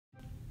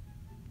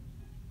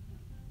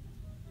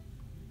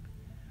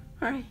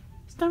Alright,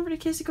 it's time for the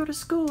kids to go to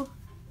school.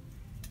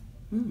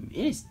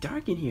 It is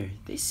dark in here.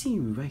 They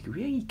seem like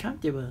really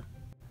comfortable.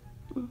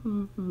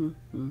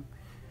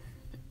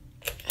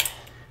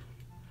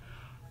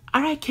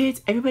 Alright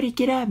kids, everybody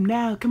get up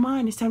now. Come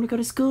on, it's time to go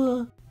to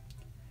school.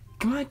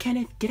 Come on,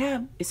 Kenneth, get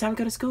up. It's time to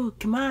go to school.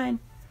 Come on.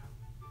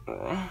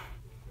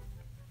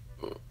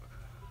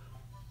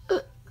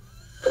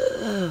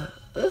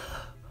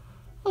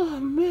 Oh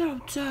man,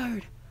 I'm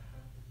tired.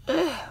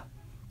 Oh,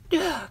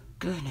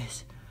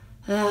 goodness.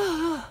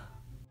 Billy,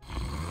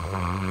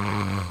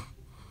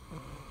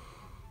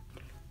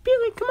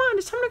 come on,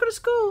 it's time to go to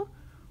school.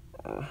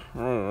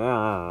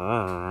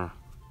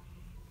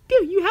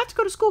 Billy, you have to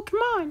go to school, come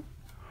on.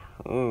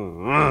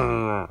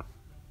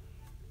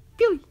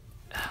 Billy,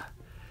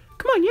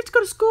 come on, you have to go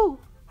to school.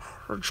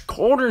 It's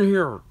cold in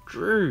here.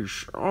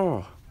 Jeez.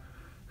 Oh,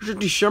 is it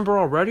December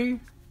already?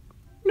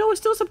 No,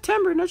 it's still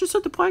September, and I just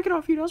took the blanket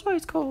off you. That's why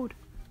it's cold.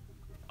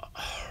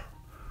 I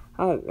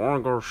don't want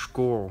to go to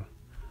school.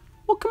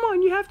 Well, come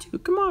on, you have to.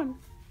 Come on.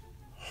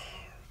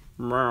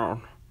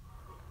 Man.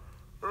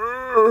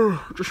 I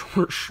just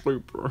want to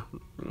sleep.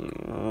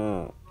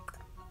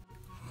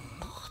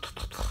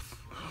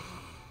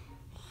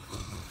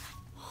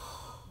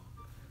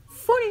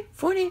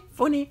 Funny.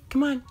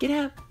 Come on, get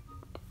up.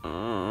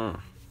 I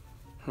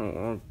don't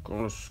want to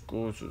go to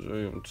school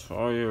today. I'm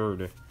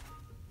tired.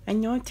 I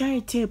know I'm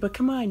tired too, but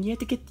come on, you have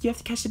to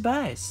catch the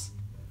bus.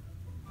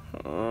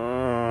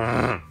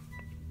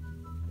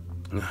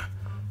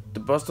 The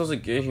bus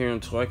doesn't get here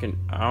until like an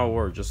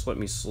hour. Just let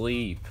me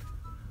sleep.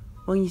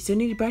 Well, you still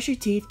need to brush your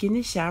teeth, get in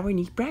the shower, and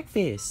eat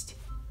breakfast.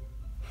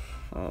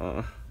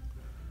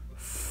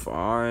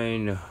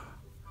 Fine.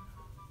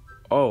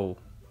 Oh,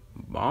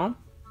 Mom?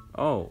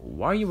 Oh,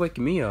 why are you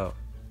waking me up?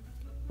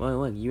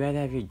 Well, look, you rather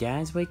have your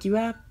dads wake you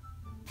up?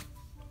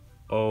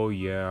 Oh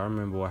yeah, I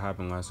remember what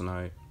happened last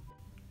night.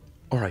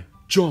 Alright,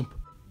 jump!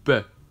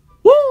 Bet.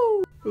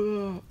 Woo!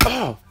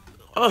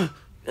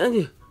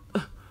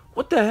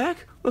 What the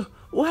heck?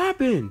 What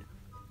happened?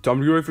 Time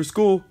to get ready for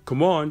school.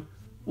 Come on.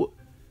 What?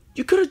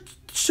 You could have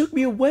shook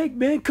me awake,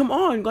 man. Come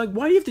on. Like,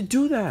 why do you have to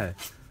do that?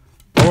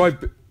 Alright,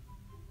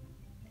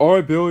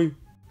 Billy.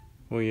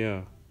 Oh,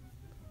 yeah.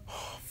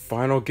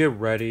 Fine, I'll get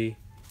ready.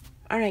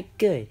 Alright,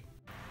 good.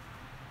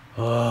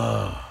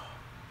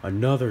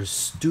 Another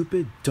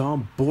stupid,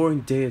 dumb,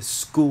 boring day at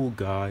school,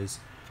 guys.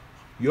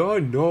 Yeah, I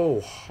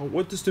know. I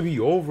want this to be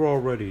over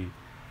already.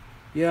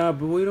 Yeah,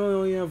 but we don't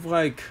only have,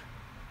 like...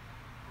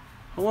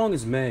 How long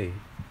is May?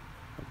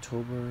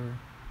 October,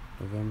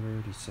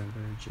 November,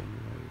 December,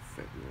 January,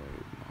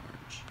 February,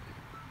 March.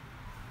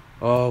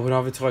 Oh, we don't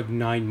have until like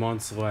 9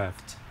 months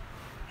left.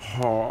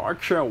 Oh, I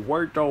can't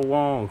wait that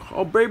long.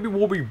 Oh, baby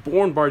will be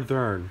born by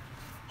then.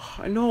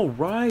 I know,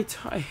 right?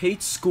 I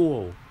hate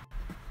school.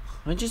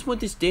 I just want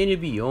this day to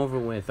be over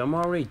with. I'm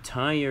already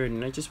tired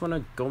and I just want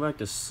to go back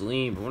to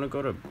sleep. I want to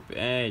go to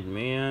bed,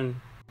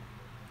 man.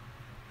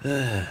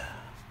 Hey,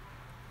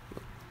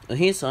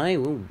 Si,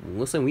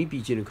 looks like we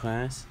beat you to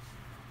class.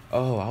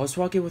 Oh, I was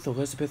walking with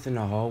Elizabeth in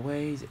the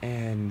hallways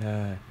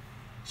and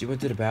she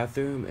went to the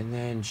bathroom and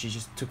then she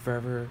just took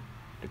forever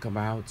to come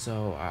out,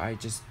 so I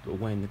just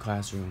went in the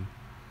classroom.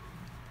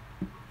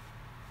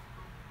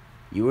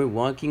 You were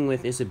walking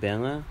with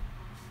Isabella?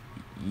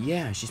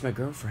 Yeah, she's my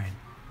girlfriend.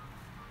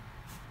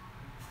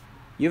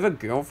 You have a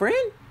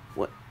girlfriend?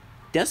 What?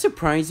 That's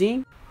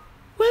surprising.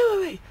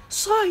 Wait.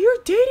 Sly,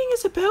 you're dating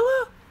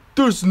Isabella?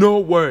 There's no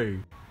way.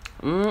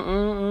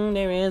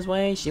 There is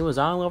way. She was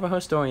all over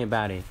her story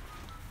about it.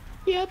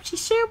 Yep, she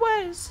sure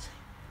was.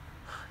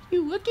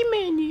 You lucky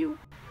man, you.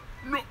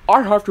 No,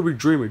 I have to be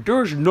dreaming.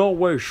 There's no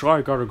way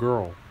Sly got a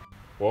girl.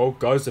 Well,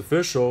 guys,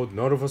 official.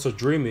 None of us are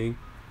dreaming.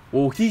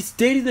 Well, he's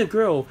dating the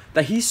girl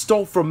that he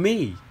stole from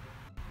me.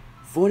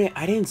 Fortnite,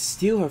 I didn't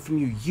steal her from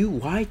you. You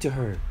lied to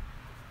her.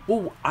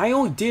 Well, I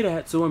only did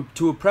that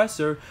to impress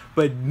her,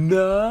 but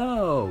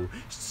no,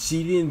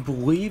 she didn't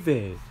believe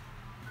it.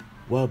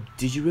 Well,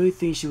 did you really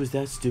think she was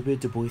that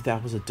stupid to believe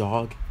that was a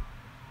dog?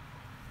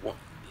 What?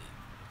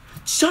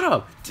 Shut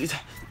up!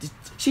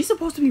 She's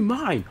supposed to be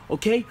mine,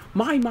 okay?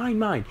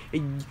 Mine.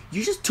 And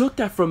you just took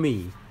that from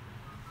me.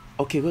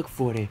 Okay, look,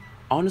 Fortnite.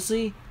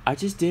 Honestly, I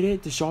just did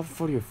it to show off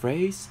for your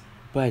face,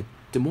 but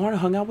the more I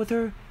hung out with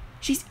her,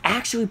 she's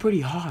actually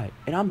pretty hot,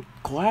 and I'm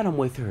glad I'm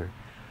with her.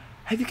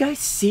 Have you guys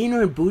seen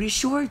her in booty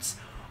shorts?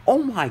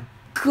 Oh my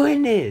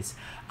goodness!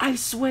 I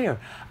swear,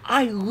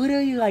 I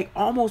literally like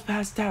almost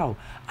passed out.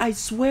 I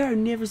swear I've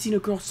never seen a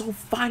girl so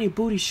fine in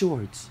booty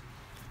shorts.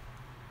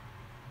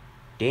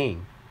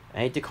 Dang, I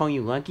hate to call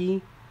you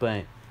lucky,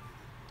 but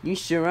you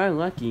sure are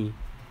lucky.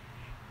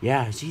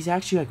 Yeah, she's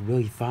actually like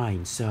really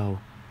fine, so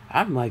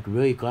I'm like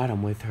really glad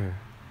I'm with her.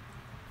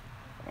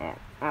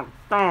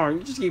 Oh,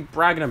 you just keep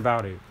bragging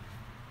about it.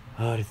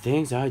 Oh, the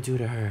things I do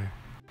to her.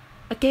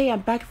 Okay, I'm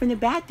back from the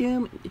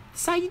bathroom.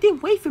 Sorry, you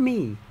didn't wait for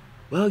me.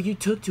 Well, you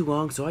took too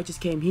long, so I just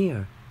came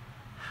here.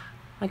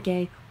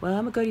 Okay, well,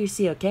 I'm gonna go to your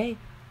seat, okay?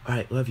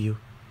 Alright, love you.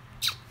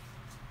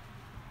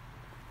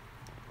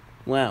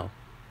 Well,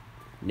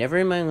 never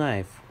in my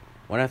life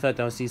would I thought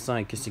that I would see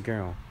Sly kiss a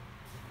girl.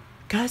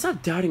 Guys,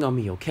 stop doubting on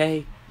me,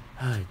 okay?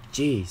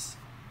 Jeez.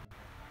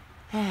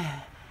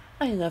 I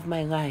love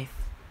my life.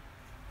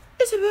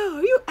 Isabel,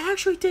 are you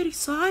actually dating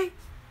Sai?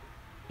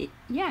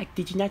 Yeah,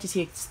 did you not just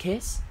hear his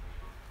kiss?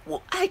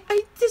 Well,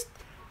 this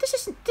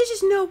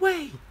is no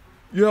way.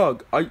 Yeah,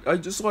 I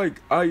just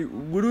like, I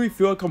literally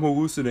feel like I'm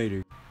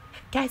hallucinating.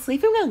 Guys,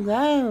 leave him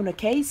alone,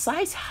 okay?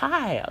 Sai's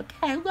high, okay?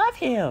 I love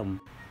him.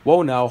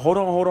 Whoa, now, hold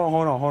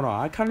on.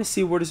 I kind of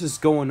see where this is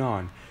going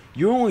on.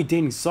 You're only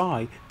dating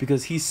Sai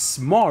because he's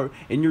smart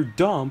and you're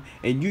dumb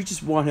and you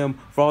just want him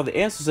for all the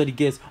answers that he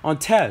gets on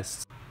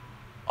tests.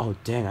 Oh,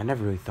 dang, I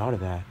never really thought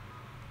of that.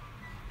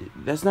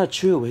 That's not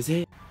true, is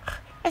it?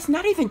 That's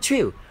not even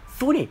true.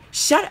 Phony,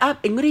 shut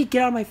up and literally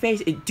get out of my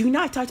face and do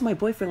not talk to my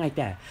boyfriend like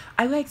that.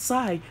 I like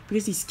Sai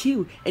because he's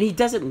cute and he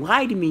doesn't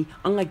lie to me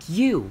unlike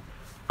you.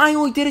 I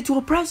only did it to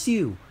impress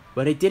you.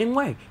 But it didn't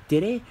work,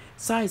 did it?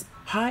 Sai's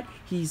hot,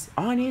 he's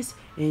honest,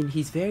 and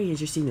he's very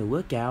interesting to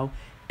look at.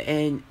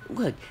 And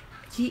look,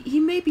 he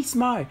may be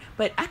smart,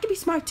 but I can be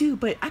smart too,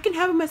 but I can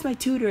have him as my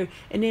tutor,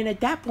 and then at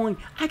that point,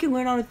 I can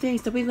learn all the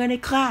things that we learn in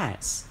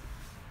class.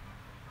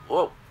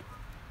 Well,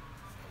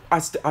 I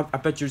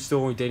bet you're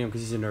still only dating him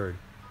because he's a nerd.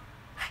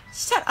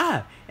 Shut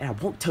up, and I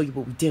won't tell you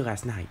what we did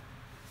last night.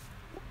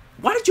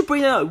 Why did you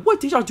bring that up?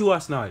 What did y'all do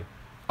last night?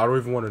 I don't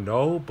even want to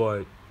know,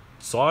 but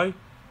Sai,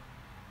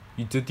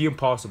 you did the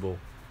impossible.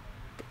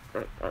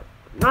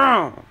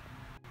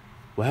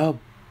 Well,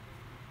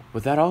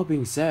 with that all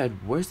being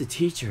said, where's the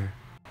teacher?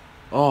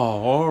 Oh,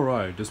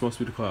 alright, this must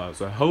be the class.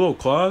 Hello,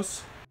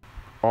 class?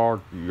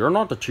 You're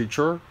not the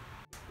teacher?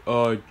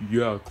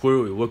 Yeah,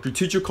 clearly. Look, your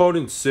teacher called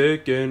in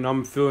sick, and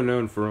I'm filling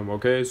in for him,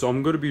 okay? So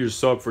I'm gonna be your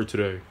sub for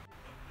today.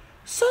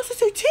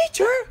 Substitute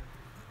teacher?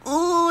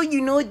 Oh,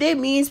 you know what that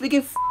means? We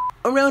can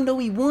around all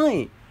we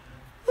want.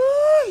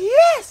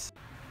 Oh, yes!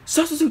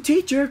 Substitute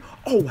teacher?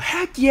 Oh,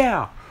 heck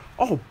yeah!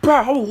 Oh,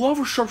 bruh, I would love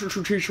a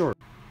substitute teacher.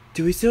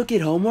 Do we still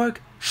get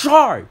homework?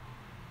 Shy!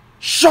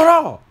 Shut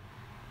up!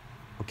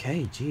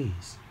 Okay,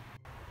 jeez.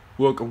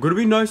 Look, I'm gonna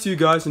be nice to you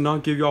guys and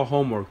not give y'all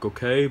homework,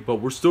 okay? But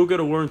we're still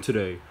gonna learn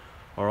today,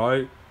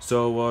 alright?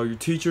 So, your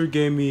teacher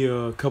gave me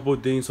a couple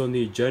of things on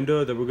the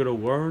agenda that we're gonna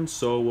learn,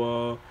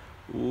 so,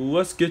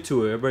 let's get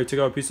to it. Everybody take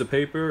out a piece of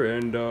paper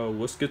and,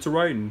 let's get to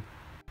writing.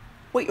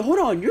 Wait, hold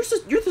on, you're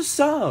the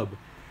sub.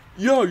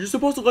 Yeah, you're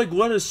supposed to, like,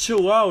 let us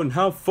chill out and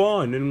have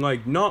fun and,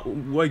 like, not,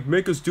 like,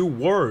 make us do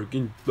work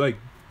and, like,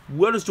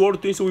 let us do all the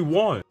things that we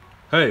want.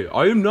 Hey,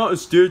 I am not a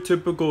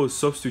stereotypical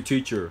substitute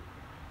teacher.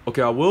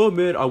 Okay, I will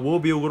admit I will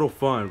be a little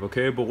fun,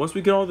 okay? But once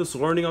we get all this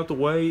learning out the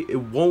way,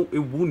 it will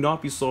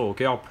not be slow,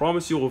 okay? I'll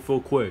promise you it will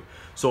feel quick.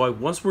 So, like,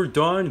 once we're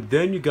done,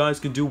 then you guys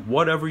can do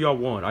whatever y'all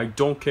want. I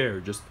don't care.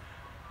 Just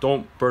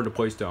don't burn the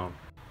place down.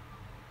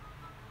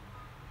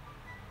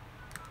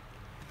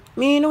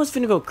 Man, I was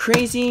finna go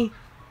crazy.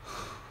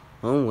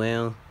 Oh,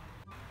 well.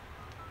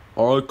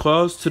 Alright,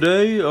 class,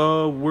 today,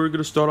 we're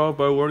gonna start off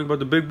by learning about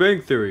the Big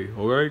Bang Theory,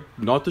 alright?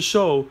 Not the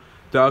show,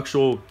 the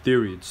actual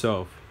theory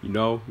itself, you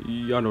know?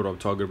 Y'all know what I'm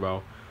talking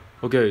about.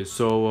 Okay,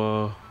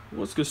 so,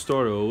 let's get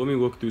started. Let me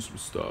look through some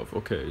stuff.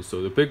 Okay,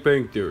 so the Big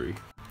Bang Theory.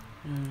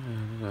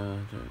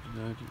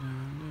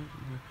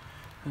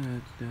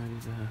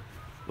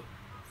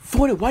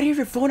 Phony, why do you have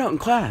your phone out in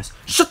class?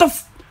 Shut up,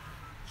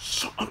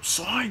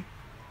 Sai!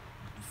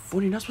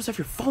 Phony, you're not supposed to have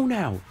your phone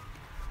out.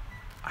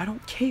 I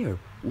don't care.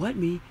 Let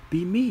me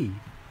be me.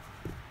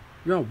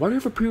 Yeah, why do you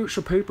have a piece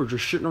of paper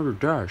just sitting on your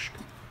desk?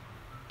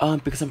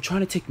 Because I'm trying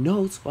to take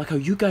notes, like how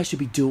you guys should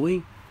be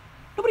doing.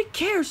 Nobody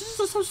cares. This is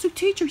a substitute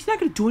teacher. He's not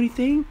gonna do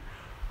anything.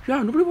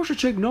 Yeah, nobody wants to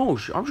take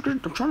notes. I'm trying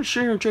to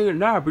sit here and take a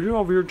nap, but you're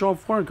over here John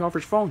Flynn off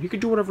his phone. He can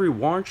do whatever he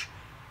wants.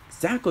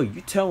 Exactly.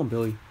 You tell him,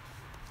 Billy.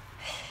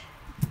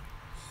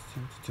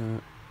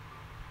 Man,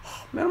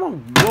 I'm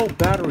on low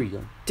battery.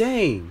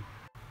 Dang.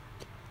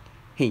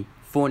 Hey,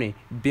 Phony,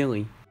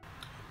 Billy.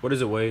 What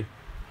is it, Wade?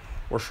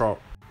 What's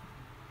up?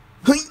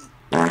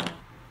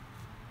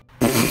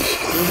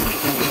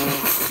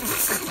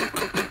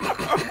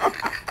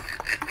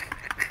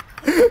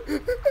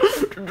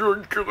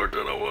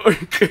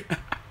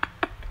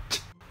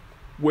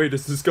 Wait,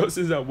 as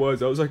disgusting as that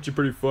was actually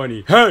pretty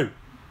funny. Hey!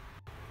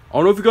 I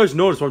don't know if you guys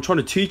noticed, but I'm trying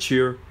to teach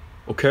here.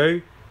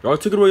 Okay? Y'all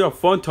taking away your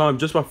fun time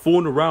just by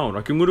fooling around.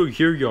 I can literally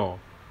hear y'all.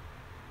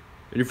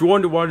 And if you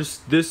wonder why this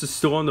is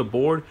still on the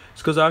board,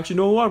 it's because I actually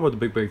know a lot about the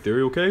Big Bang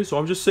Theory, okay? So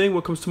I'm just saying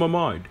what comes to my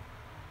mind.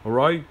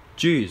 Alright?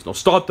 Jeez, now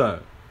stop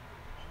that.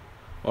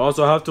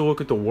 Also, I have to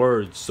look at the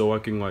words so I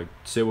can, like,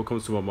 say what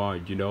comes to my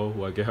mind, you know?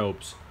 Like, it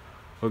helps.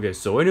 Okay,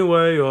 so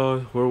anyway,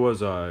 where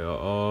was I?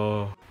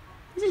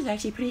 This is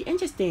actually pretty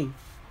interesting.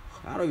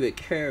 I don't even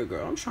care,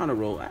 girl. I'm trying to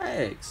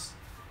relax.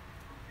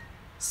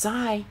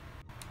 Sai.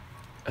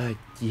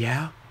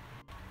 Yeah?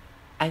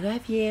 I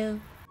love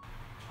you.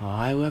 Oh,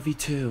 I love you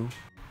too.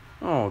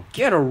 Oh,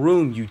 get a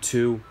room, you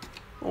two.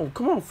 Oh,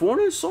 come on,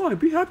 Fortnite, Sai,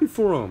 be happy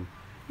for him.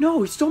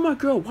 No, he's still my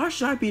girl. Why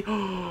should I be?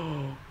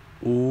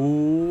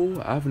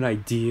 Ooh, I have an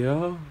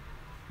idea.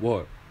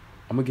 What?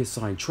 I'm gonna get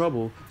Sai in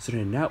trouble, so then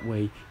in that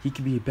way, he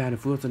can be a bad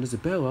influence on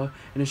Isabella,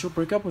 and then she'll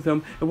break up with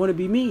him and want to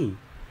be me.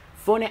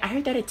 Fortnite, I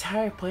heard that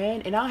entire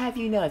plan, and I'll have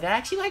you know that I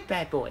actually like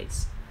bad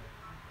boys.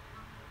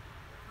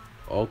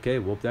 Okay,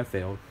 well, that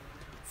failed.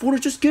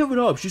 Fortnite, just give it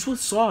up. She's with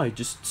Sly.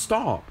 Just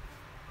stop.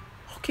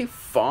 Okay,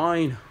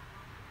 fine.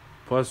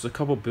 Plus, a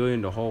couple billion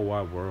in the whole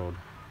wide world.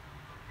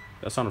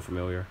 That sounded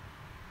familiar.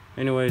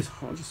 Anyways,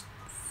 I'll just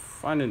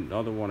find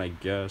another one, I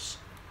guess.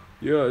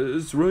 Yeah,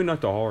 it's really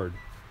not that hard.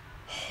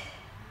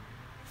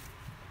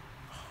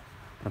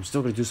 But I'm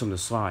still gonna do something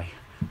to Sly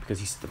because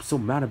I'm so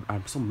mad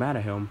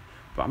at him.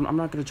 But I'm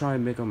not gonna try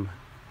and make him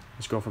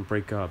his girlfriend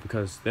break up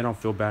because they don't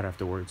feel bad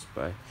afterwards.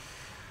 But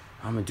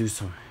I'm gonna do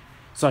something.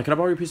 Sly, can I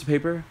borrow your piece of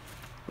paper?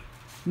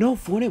 No,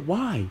 Fortnite,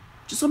 why?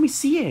 Just let me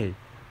see it.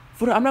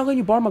 Fortnite, I'm not letting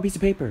you borrow my piece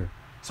of paper.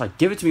 Sly,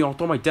 give it to me. I'll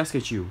throw my desk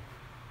at you.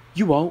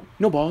 You won't.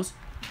 No balls.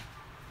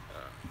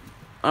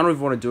 I don't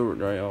even want to do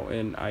it right now,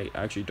 and I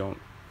actually don't.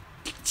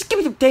 Just give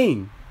me the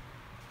thing.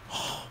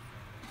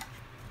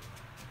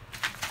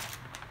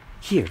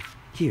 Here.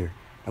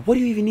 Now, what do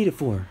you even need it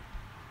for?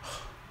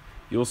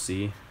 You'll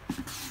see.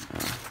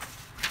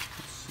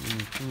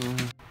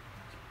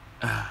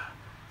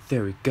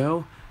 There we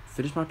go.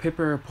 Finish my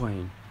paper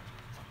airplane.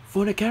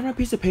 Fortnite, can I have my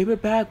piece of paper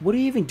back? What are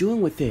you even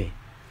doing with it?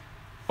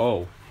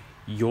 Oh,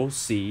 you'll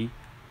see.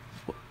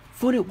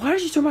 Fortnite, why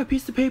did you turn my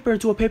piece of paper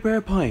into a paper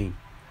airplane?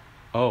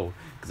 Oh,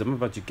 because I'm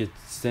about to get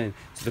sent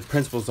to the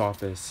principal's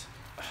office.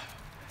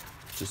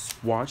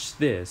 Just watch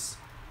this.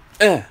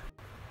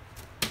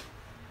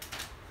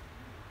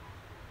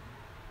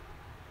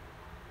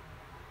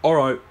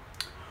 Alright.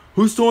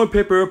 Who's throwing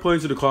paper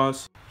airplanes in the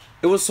class?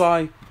 It was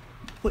Sly.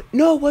 What?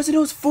 No, it wasn't. It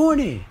was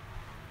Fortnite.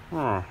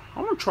 I'm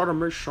gonna try to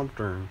make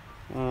something.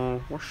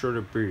 What should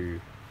it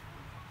be?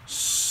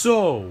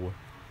 So,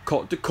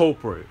 caught the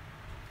culprit.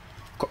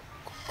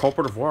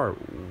 Culprit of what?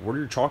 What are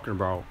you talking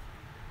about?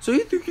 So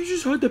you think you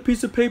just hid that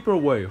piece of paper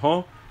away,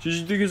 huh? So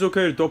you think it's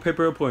okay to throw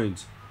paper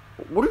airplanes?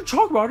 What are you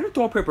talking about? I didn't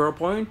throw a paper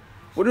airplane.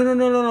 Well,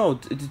 no.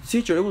 The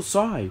teacher, it was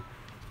Sly.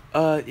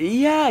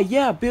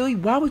 Yeah, Billy,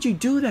 why would you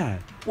do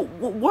that?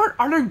 What?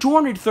 I didn't do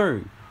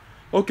anything.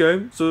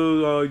 Okay,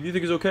 so, you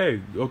think it's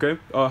okay, okay?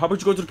 How about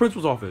you go to the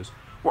principal's office?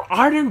 Well,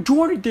 I didn't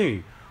do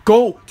anything.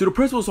 Go to the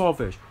principal's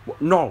office. Well,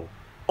 no.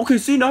 Okay,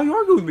 see, now you're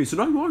arguing with me, so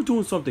now you are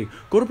doing something.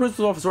 Go to the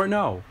principal's office right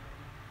now.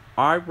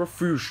 I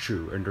refuse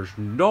to, and there's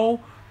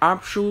no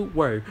absolute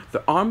way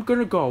that I'm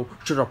gonna go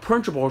to the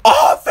principal's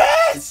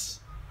office!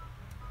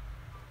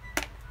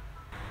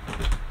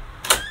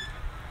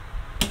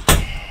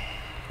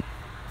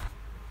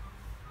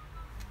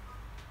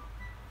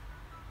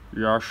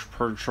 Yes,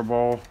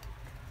 principal.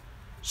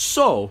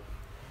 So,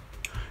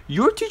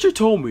 your teacher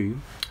told me,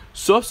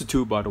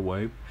 substitute by the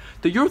way,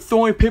 that you're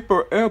throwing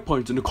paper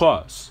airplanes in the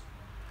class.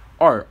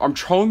 Alright, I'm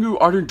telling you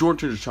I didn't do it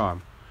this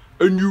time.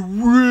 And you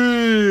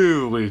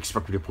really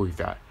expect me to believe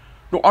that.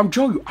 No, I'm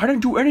telling you, I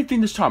didn't do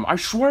anything this time, I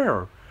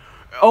swear.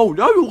 Oh,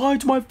 now you're lying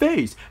to my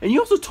face. And you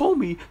also told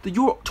me that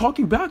you were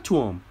talking back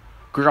to him.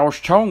 Because I was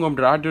telling him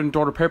that I didn't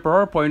throw the paper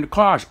airplane in the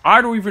class.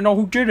 I don't even know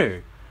who did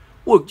it.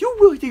 Look, you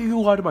really think you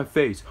lied to my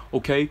face,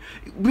 okay?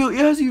 Really,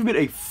 it hasn't even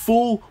been a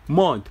full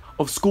month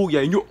of school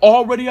yet, and you're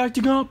already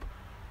acting up?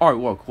 Alright,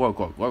 look,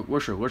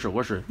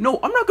 listen. No,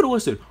 I'm not gonna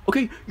listen,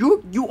 okay?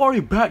 You are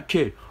a bad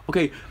kid,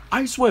 okay?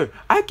 I swear,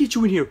 I get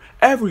you in here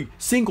every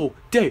single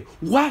day.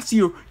 Last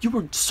year, you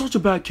were such a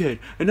bad kid,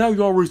 and now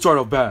you already start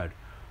off bad.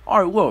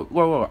 Alright, look,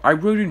 I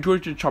really didn't do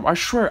it this time. I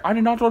swear, I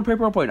did not throw the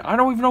paper airplane. I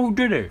don't even know who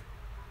did it.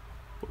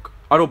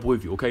 I don't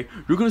believe you, okay?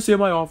 You're gonna stay in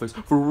my office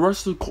for the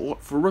rest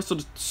of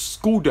the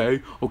school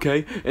day,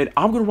 okay? And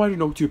I'm gonna write a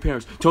note to your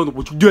parents, telling them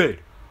what you did.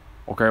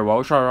 Okay, well,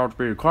 I'll try not to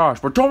be in class,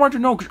 but don't write a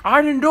note, because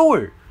I didn't do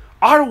it.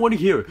 I don't want to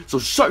hear it, so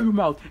shut your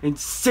mouth and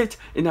sit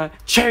in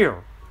that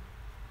chair.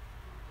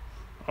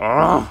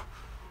 I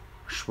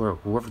swear,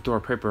 whoever threw a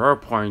paper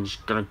airplane's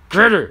gonna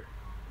get it.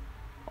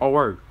 Oh,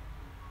 wait.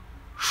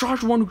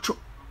 Shy's the one who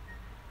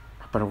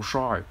I bet it was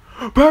Shy.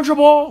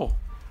 Principal!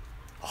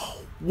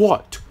 Oh,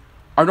 what?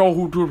 I know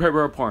who threw the paper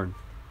airplane.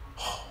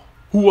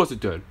 Who was it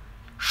then?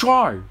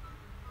 Shy!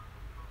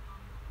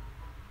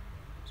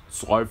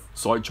 Sly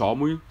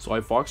Chomley?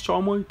 Sly Fox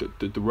Chomley?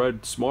 The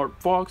red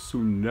smart fox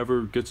who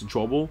never gets in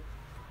trouble?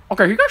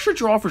 Okay, he got shut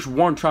your office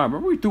one time.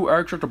 Remember we threw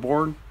eggs at the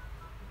board?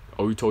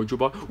 Oh, he told you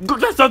about?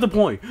 That's not the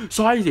point!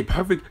 Sly is a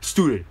perfect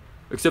student.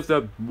 Except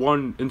for that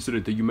one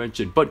incident that you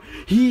mentioned. But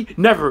he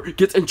never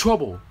gets in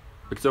trouble.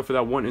 Except for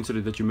that one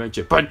incident that you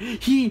mentioned. But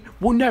he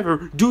will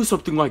never do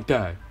something like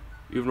that.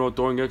 Even though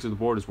throwing eggs at the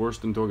board is worse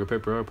than throwing a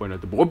paper airplane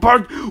at the board.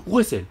 But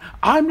listen,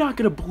 I'm not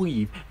gonna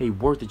believe a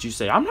word that you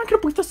say. I'm not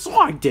gonna believe that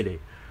Sly did it.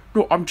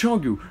 No, I'm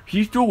telling you,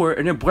 he threw it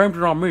and then blamed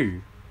it on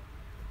me.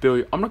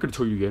 Billy, I'm not gonna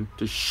tell you again.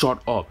 Just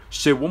shut up.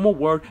 Say one more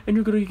word and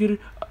you're gonna get it.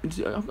 I'm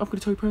gonna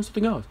tell your parents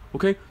something else.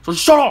 Okay? So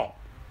shut up!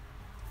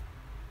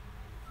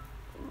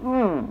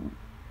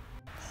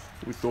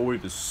 We throw away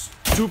this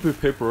stupid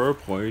paper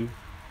airplane.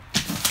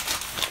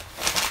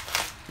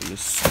 And this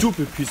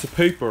stupid piece of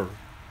paper.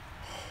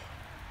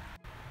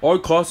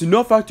 Alright, class,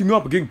 enough acting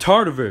up. I'm getting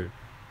tired of it.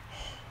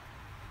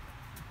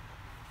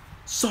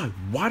 Son,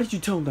 why did you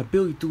tell him that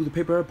Billy threw the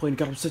paper airplane and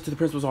got him sent to the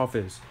principal's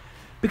office?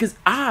 because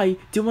I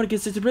didn't want to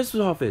get sent to the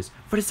principal's office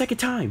for the second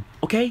time,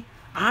 okay?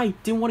 I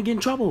didn't want to get in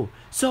trouble.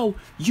 So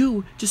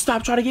you just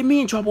stop trying to get me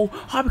in trouble,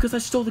 all because I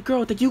stole the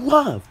girl that you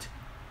loved.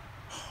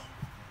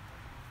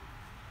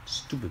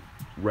 Stupid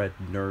red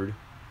nerd.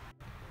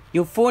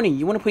 Yo, Forney,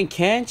 you want to play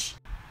catch?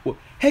 Well,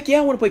 heck yeah,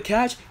 I want to play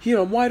catch. Here,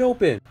 I'm wide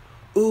open.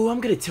 Ooh,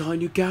 I'm gonna tell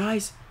on you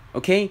guys.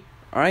 Okay?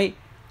 Alright?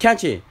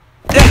 Catch it.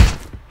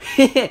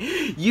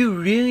 You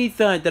really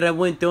thought that I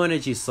wouldn't throw it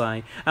at you,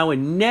 Sly. I would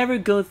never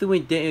go through a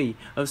day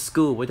of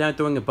school without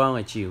throwing a ball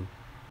at you.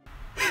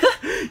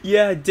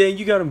 Yeah, dang,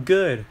 you got him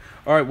good.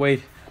 Alright,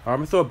 wait. I'm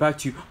gonna throw it back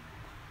to you.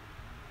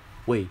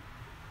 Wait.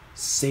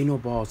 Say no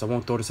balls. I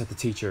won't throw this at the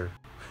teacher.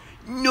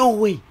 No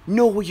way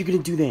you're gonna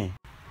do that.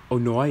 Oh,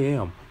 no, I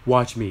am.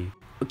 Watch me.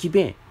 Okay,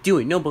 bet. Do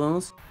it. No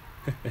balls.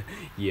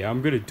 Yeah,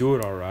 I'm gonna do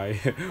it, alright.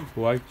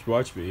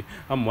 Watch me.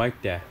 I'm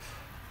like that.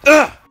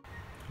 Ugh!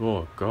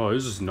 Oh, God,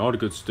 this is not a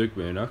good stick,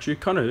 man. Actually,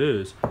 it kind of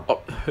is.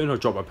 Oh, and I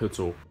dropped my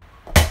pencil.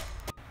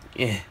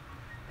 Yeah.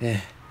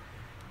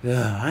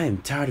 I am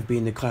tired of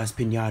being the class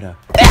piñata.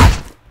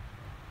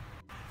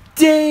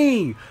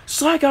 Dang!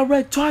 Sly got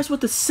red twice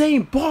with the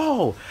same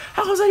ball!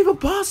 How is that even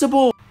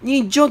possible?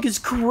 You junk is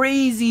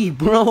crazy,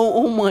 bro!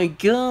 Oh my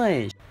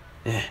gosh!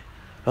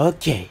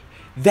 Okay,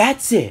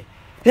 that's it!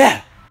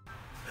 Yeah!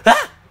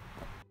 Ah!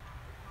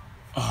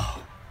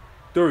 Oh,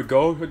 there we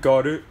go. I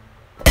got it.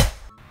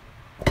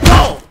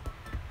 Oh!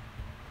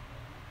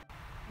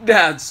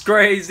 That's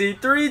crazy.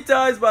 3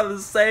 times by the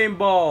same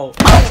ball.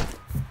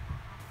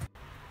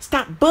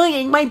 Stop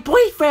bullying my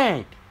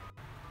boyfriend!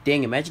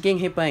 Dang, imagine getting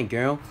hit by a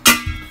girl.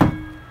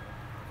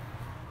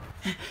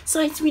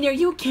 Sly, sweetie, are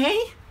you okay?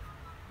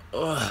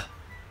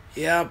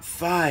 Yeah, I'm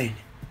fine.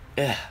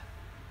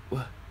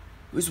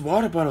 Whose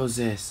water bottle is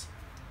this?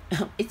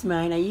 Oh, it's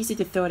mine. I used it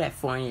to throw that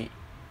for you.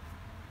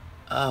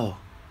 Oh,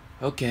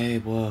 okay,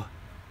 well.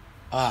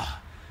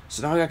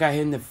 So now I got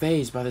hit in the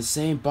face by the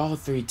same ball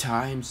 3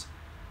 times.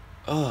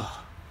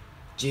 Oh,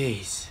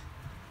 jeez.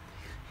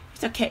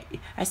 It's okay.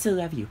 I still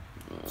love you.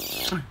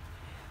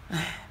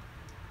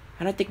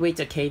 I don't think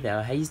Wade's okay,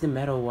 though. I used the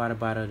metal water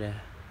bottle to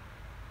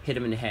hit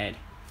him in the head.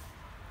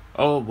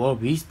 Oh, well,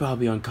 he's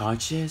probably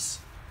unconscious.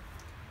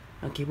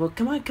 Okay, well,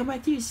 come on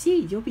to your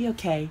seat. You'll be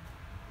okay.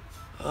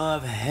 Oh, I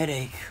have a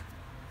headache.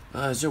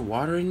 Is there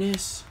water in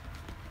this?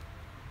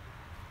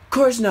 Of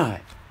course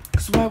not.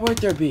 Because why would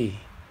there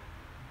be?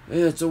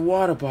 It's a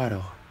water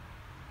bottle.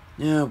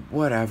 Yeah,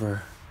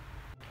 whatever.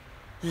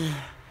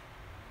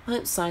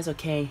 Well, Sly's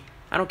okay.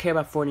 I don't care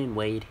about Forney and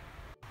Wade.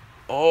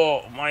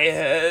 Oh, my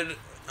head.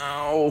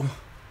 Ow.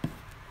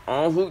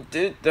 Oh, who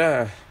did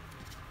that?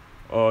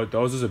 That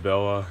was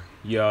Isabella.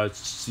 Yeah,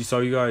 she saw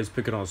you guys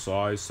picking on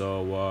Sly,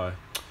 so,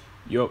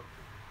 yup.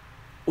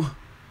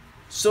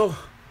 So,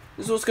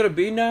 this is what's gonna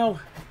be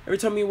now? Every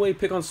time you Wade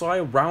pick on Sly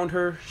around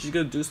her, she's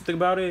gonna do something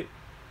about it?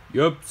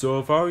 Yup, so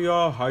if I were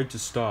y'all, I'd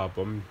just stop.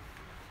 I'm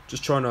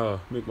just trying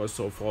to make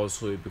myself fall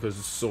asleep because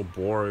it's so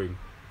boring.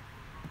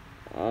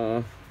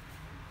 Oh.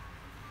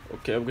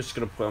 Okay, I'm just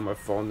gonna play on my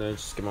phone then,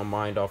 just get my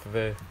mind off of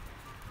it.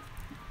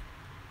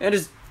 And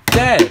it's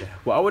dead!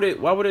 Why would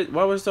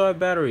it still have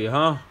battery,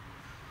 huh?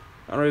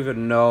 I don't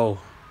even know.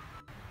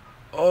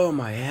 Oh,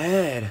 my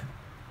head.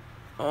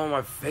 Oh,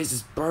 my face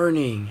is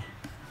burning.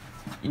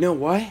 You know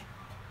what?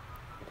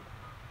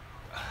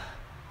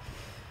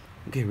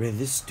 I'm getting rid of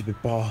this stupid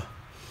ball.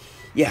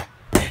 Yeah.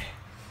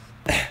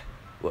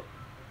 Well,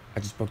 I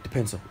just broke the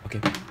pencil. Okay.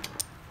 I'm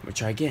gonna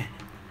try again.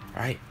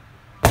 Alright.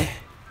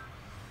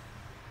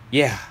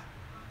 Yeah.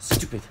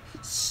 Stupid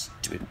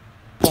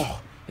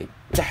ball. And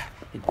that.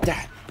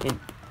 And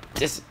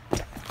this.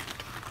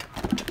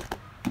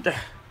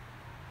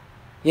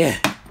 Yeah.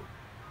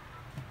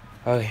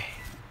 Okay.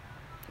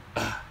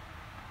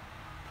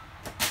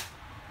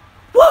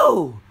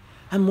 Whoa!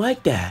 I'm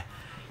like that.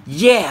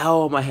 Yeah!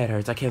 Oh, my head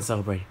hurts. I can't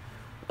celebrate.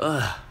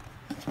 Oh,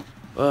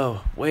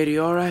 Wade, are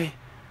you alright?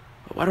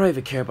 Why do I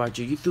even care about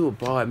you? You threw a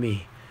ball at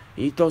me.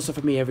 And you throw stuff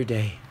at me every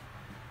day.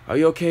 Are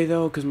you okay,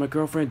 though? Because my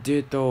girlfriend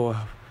did throw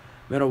a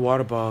metal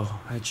water ball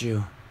at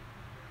you.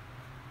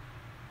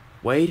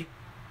 Wade?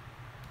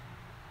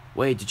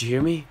 Wade, did you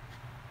hear me?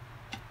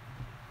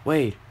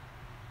 Wade?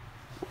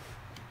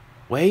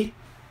 Wade?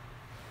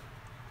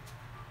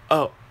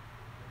 Oh.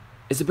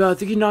 Isabella, I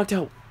think you knocked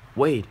out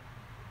Wade.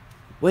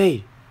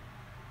 Wade.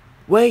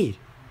 Wade.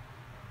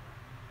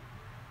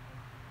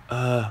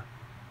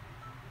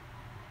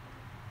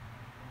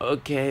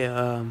 Okay,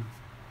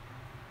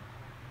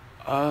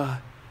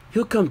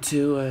 he'll come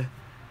to.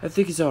 I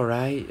think he's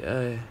alright.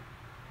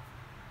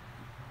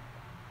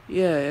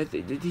 Yeah,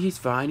 he's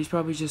fine. He's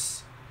probably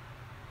just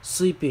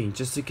sleeping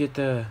just to get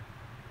the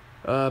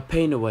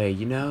pain away,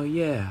 you know?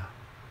 Yeah.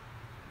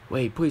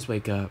 Wait, please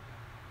wake up.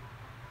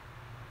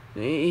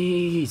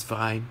 He's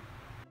fine.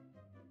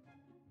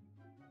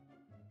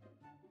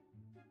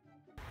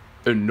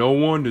 And no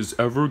one is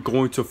ever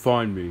going to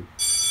find me.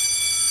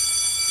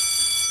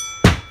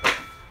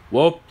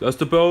 Well, that's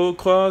the bell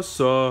class.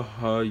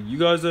 You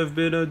guys have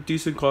been a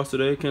decent class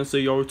today. Can't say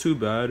y'all were too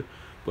bad.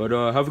 But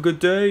have a good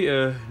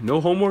day.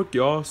 No homework,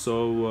 y'all.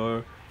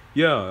 So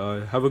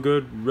Yeah, have a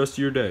good rest of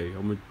your day.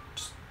 I'm gonna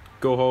just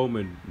go home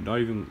and not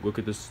even look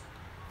at this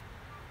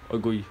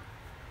ugly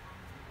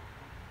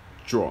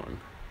drawing.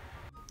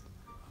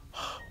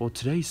 Well,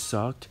 today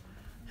sucked.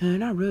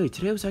 Not really.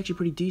 Today was actually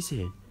pretty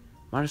decent.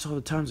 Minus all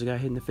the times I got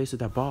hit in the face with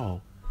that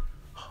ball.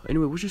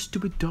 Anyway, where's your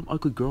stupid, dumb,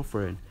 ugly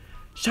girlfriend?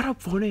 Shut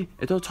up, Funny,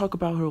 and don't talk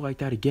about her like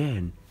that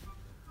again.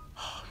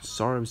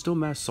 Sorry, I'm still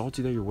mad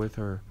salty that you're with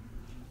her.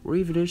 Where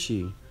even is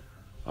she?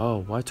 Oh,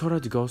 well, I told her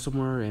to go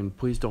somewhere and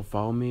please don't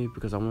follow me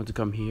because I wanted to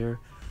come here.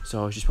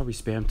 So she's probably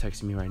spam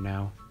texting me right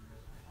now.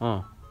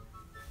 Huh.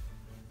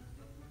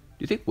 Do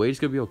you think Wade's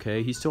gonna be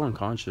okay? He's still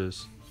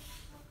unconscious.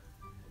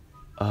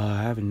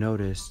 I haven't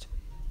noticed.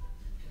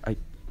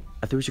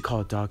 I think we should call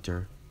a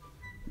doctor.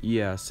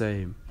 Yeah,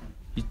 same.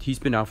 He's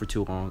been out for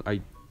too long.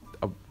 I'm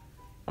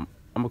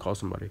gonna call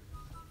somebody.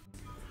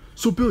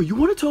 So, Billy, you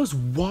want to tell us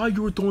why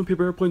you were throwing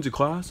paper airplanes in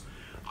class?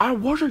 I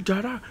wasn't,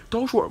 Dada.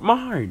 Those were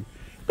mine.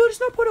 But there's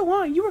no point in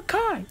lying. You were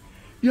caught.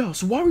 Yeah,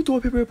 so why were you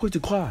throwing paper airplanes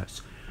in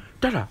class?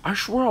 Dada, I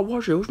swear I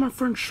wasn't. It was my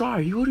friend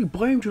Shy. He already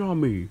blamed it on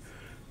me.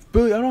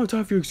 Billy, I don't have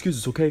time for your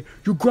excuses, okay?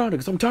 You're grounded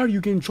because I'm tired of you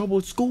getting in trouble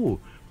at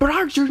school. But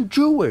I didn't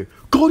do it.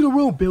 Go to your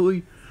room,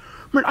 Billy.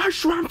 Man, I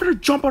swear I'm gonna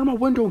jump out of my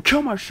window and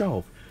kill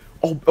myself.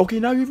 Oh, okay,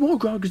 now you're even more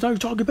grounded because now you're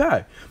talking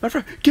back. My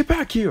friend, get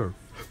back here.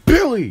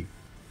 Billy!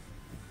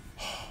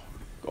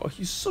 God,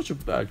 he's such a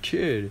bad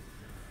kid.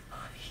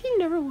 He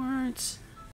never learns.